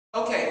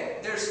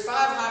there's 5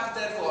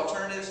 hypothetical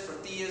alternatives for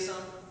theism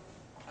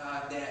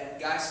that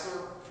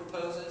Geisler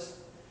proposes.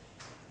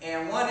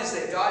 And one is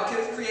that God could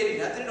have created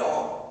nothing at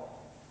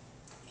all.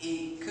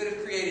 He could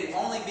have created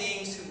only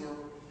beings who were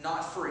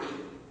not free.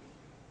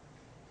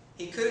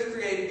 He could have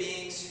created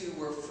beings who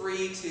were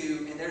free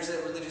to, and there's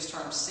that religious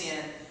term,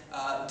 sin,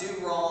 do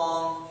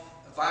wrong,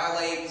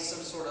 violate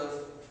some sort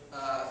of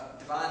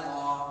divine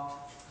law,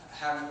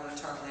 however you want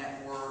to term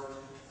that word.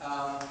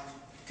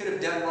 Could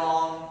have done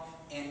wrong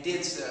and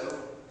did so.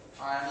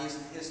 All right, I'm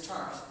using his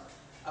terms.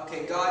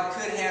 Okay, God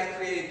could have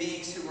created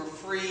beings who were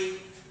free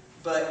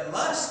but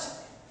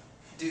must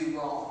do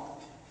wrong.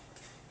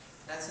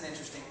 That's an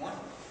interesting one.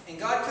 And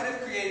God could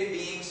have created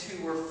beings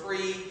who were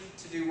free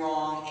to do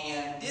wrong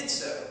and did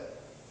so.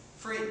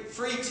 Free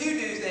to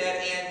do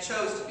that and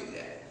chose to do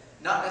that.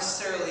 Not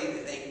necessarily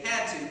that they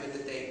had to, but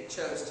that they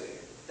chose to.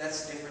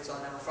 That's the difference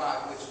on number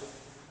 5, which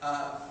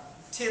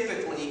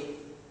typically,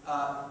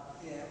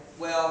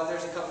 well,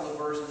 there's a couple of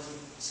versions.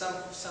 Some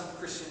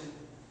Christian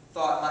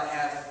thought might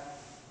have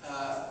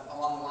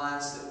along the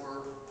lines that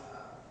were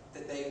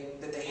that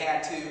they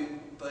had to,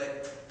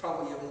 but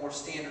probably a more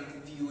standard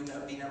view would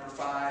be number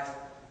 5.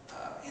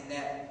 In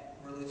that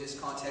religious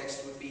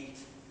context would be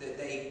that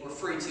they were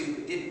free to,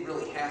 but didn't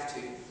really have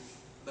to.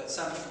 But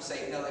some people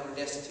say no, they were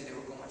destined to, they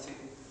were going to.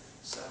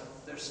 So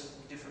there's some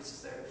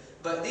differences there.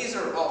 But these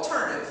are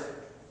alternative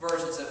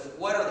versions of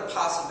what are the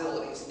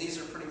possibilities. These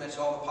are pretty much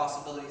all the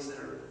possibilities that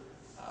are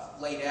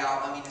laid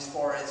out. I mean, as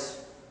far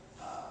as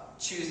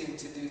choosing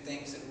to do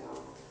things that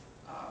were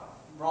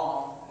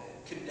wrong,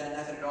 could have done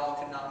nothing at all,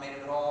 could not have made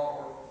it at all,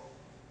 or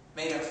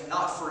made them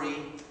not free,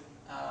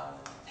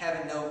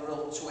 having no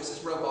real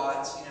choices,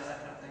 robots, you know, that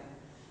kind of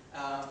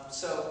thing.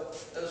 So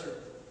those are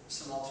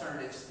some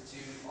alternatives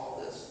to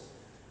all this.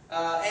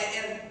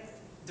 And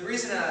the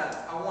reason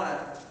I want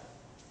to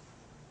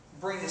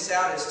bring this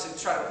out is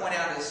to try to point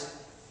out is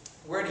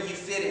where do you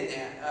fit in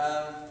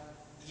that?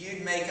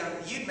 You'd make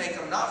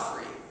them not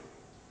free.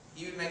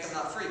 You'd make them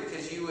not free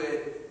because you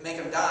would make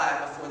them die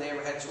before they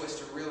ever had a choice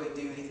to really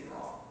do anything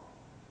wrong.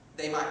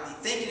 They might be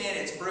thinking it,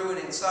 it's brewing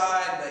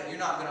inside, but you're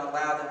not going to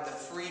allow them the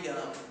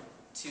freedom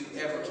to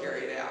ever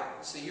carry it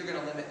out. So you're going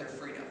to limit their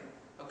freedom.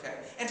 Okay.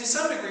 And to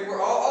some degree,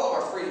 all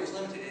of our freedom is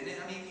limited, isn't it?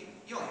 I mean,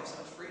 you only have so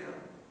much freedom,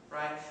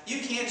 right? You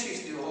can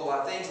choose to do a whole lot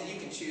of things, and you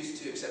can choose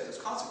to accept those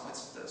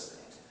consequences of those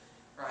things,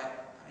 right?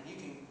 I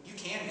mean, you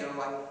can go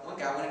like one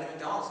guy went into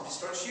McDonald's and just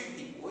started shooting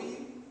people. Well,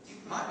 you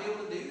might be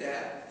able to do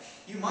that.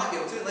 You might be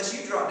able to, unless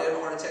you drop dead of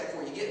a heart attack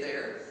before you get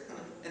there,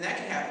 and that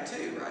can happen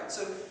too, right?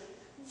 So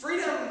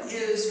freedom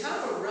is kind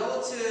of a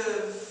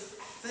relative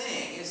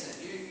thing,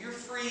 isn't it? You're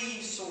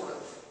free, sort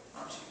of,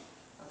 aren't you?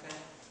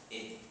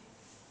 Okay.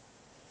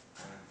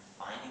 I'm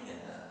finding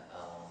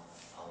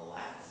a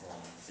lack of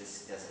one.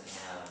 This doesn't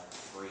have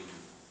free.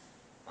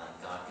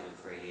 Like God could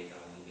have created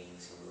only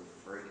beings who were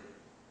free.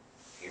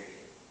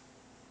 Period.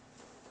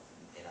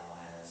 It all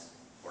has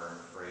were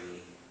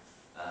free,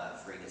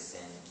 free to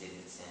sin,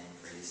 didn't sin,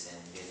 free to sin,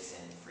 did sin,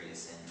 free to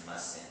sin,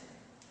 must sin.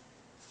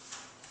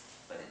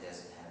 But it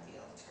doesn't have the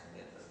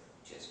alternative of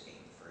just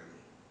being free.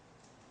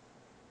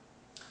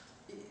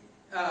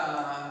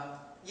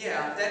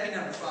 Yeah, that'd be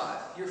number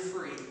 5. You're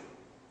free.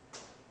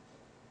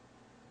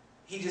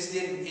 He just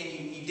didn't, and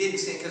you didn't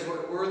sin, because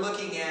we're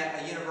looking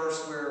at a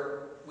universe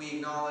where we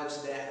acknowledge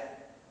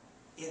that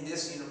in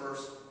this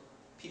universe,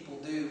 people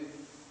do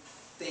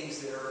things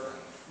that are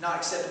not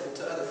acceptable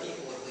to other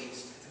people, at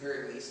least, at the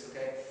very least,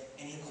 okay?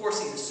 And of course,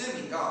 he's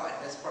assuming God.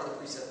 That's part of the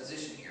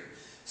presupposition here.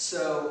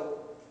 So,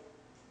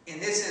 in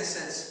this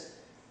instance,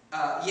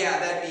 yeah,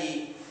 that'd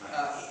be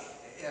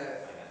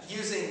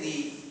using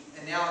the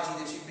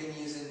analogy that you've been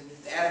using,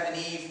 Adam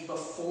and Eve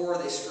before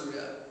they screwed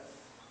up.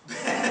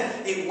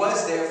 It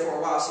was there for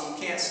a while, so you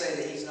can't say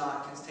that he's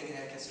not taking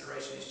that into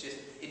consideration. It's just,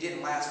 it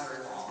didn't last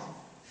very long,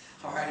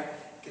 all right?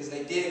 Because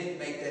they did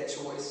make that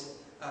choice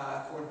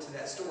according to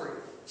that story.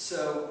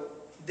 So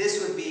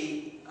this would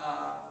be,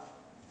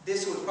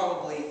 this would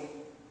probably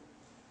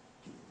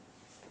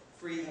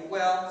free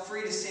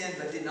to sin,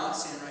 but did not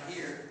sin right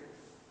here.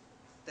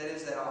 That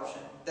is that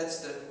option. That's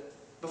the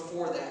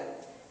before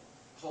that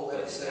whole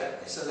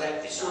episode. So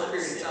that short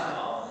period of time.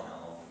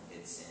 All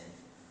did sin.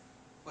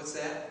 What's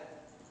that?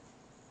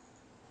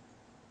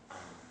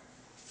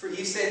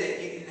 You said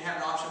that you didn't have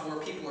an option where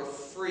people are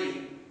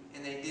free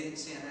and they didn't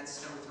sin.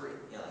 That's number 3.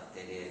 Yeah, like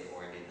they did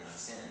or did not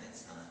sin.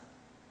 It's not.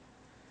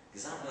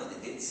 Because I don't know,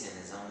 the did sin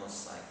is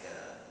almost like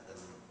the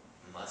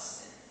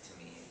must sin to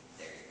me.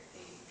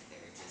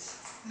 They're just.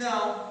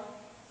 No.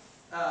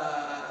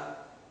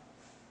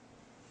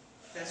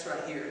 That's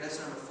right here. That's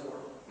number 4.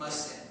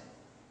 Must sin.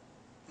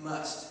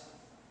 Must.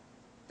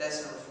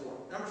 That's number 4.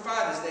 Number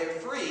 5 is they are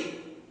free,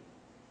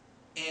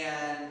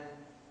 and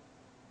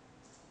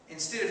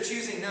instead of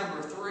choosing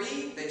number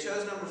 3, they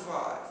chose number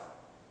 5.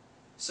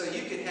 So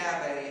you could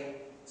have a...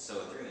 So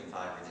 3 and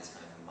 5 are just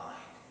kind of combined.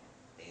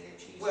 They either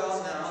choose well, to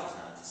sin no. or choose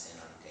not to sin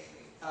on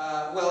daily.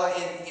 Well,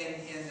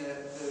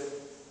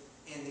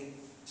 in the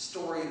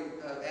story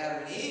of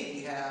Adam and Eve,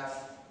 you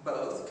have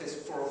both, because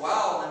for a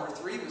while number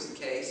 3 was the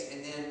case,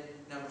 and then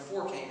number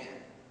 4 came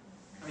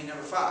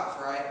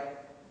 5, right?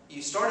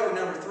 You started with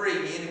number 3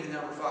 and you ended with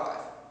number 5.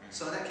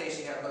 So in that case,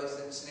 you have both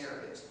in the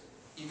scenarios.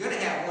 You're going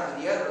to have one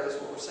or the other, is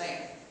what we're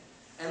saying.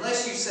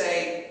 Unless you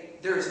say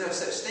there is no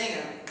such thing,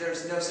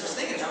 there's no such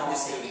thing as wrong.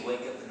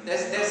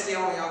 That's the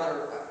only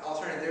other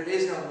alternative. There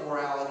is no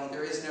morality.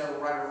 There is no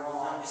right or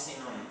wrong. I'm just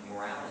saying on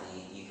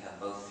morality, you have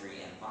both 3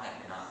 and 5.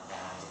 You're not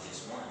bound to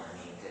just one. I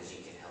mean, because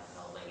you could help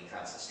an old lady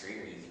cross the street,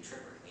 or you could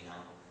trip her, you know.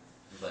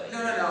 But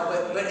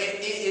no. But at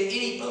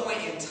any point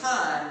in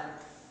time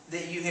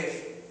that you have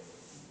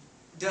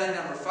done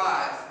number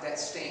 5, that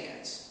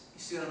stands. You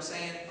see what I'm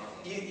saying?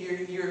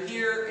 Okay. You're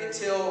here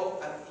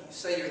until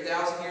say you're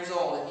 1,000 years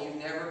old and you've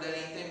never done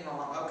anything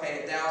wrong.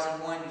 Okay,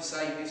 1,001, you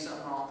say you do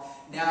something wrong.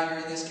 Now you're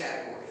in this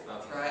category,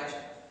 right?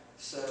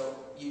 So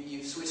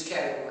you've switched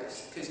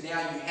categories because now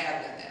you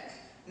have done that.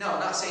 No, I'm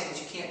not saying that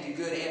you can't do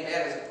good and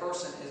bad as a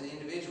person, as an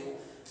individual.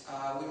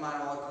 We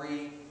might all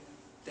agree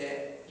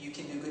that you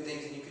can do good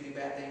things and you can do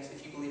bad things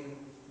if you believe in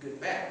good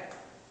and bad.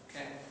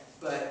 Okay,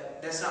 but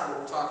that's not what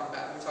we're talking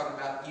about. We're talking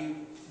about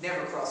you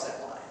never cross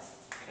that line.